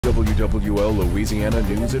WWL Louisiana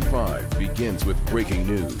News at 5 begins with breaking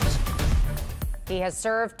news. He has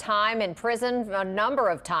served time in prison a number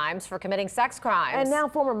of times for committing sex crimes. And now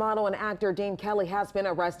former model and actor Dean Kelly has been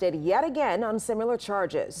arrested yet again on similar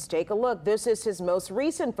charges. Take a look. This is his most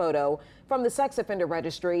recent photo from the sex offender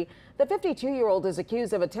registry. The 52-year-old is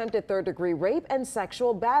accused of attempted third-degree rape and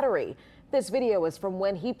sexual battery. This video is from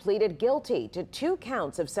when he pleaded guilty to 2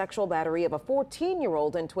 counts of sexual battery of a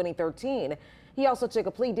 14-year-old in 2013. He also took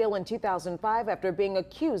a plea deal in 2005 after being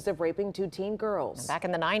accused of raping 2 teen girls. Back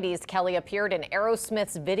in the 90s, Kelly appeared in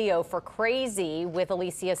Aerosmith's video for Crazy with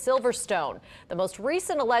Alicia Silverstone. The most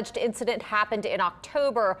recent alleged incident happened in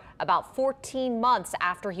October, about 14 months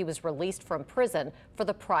after he was released from prison for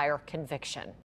the prior conviction.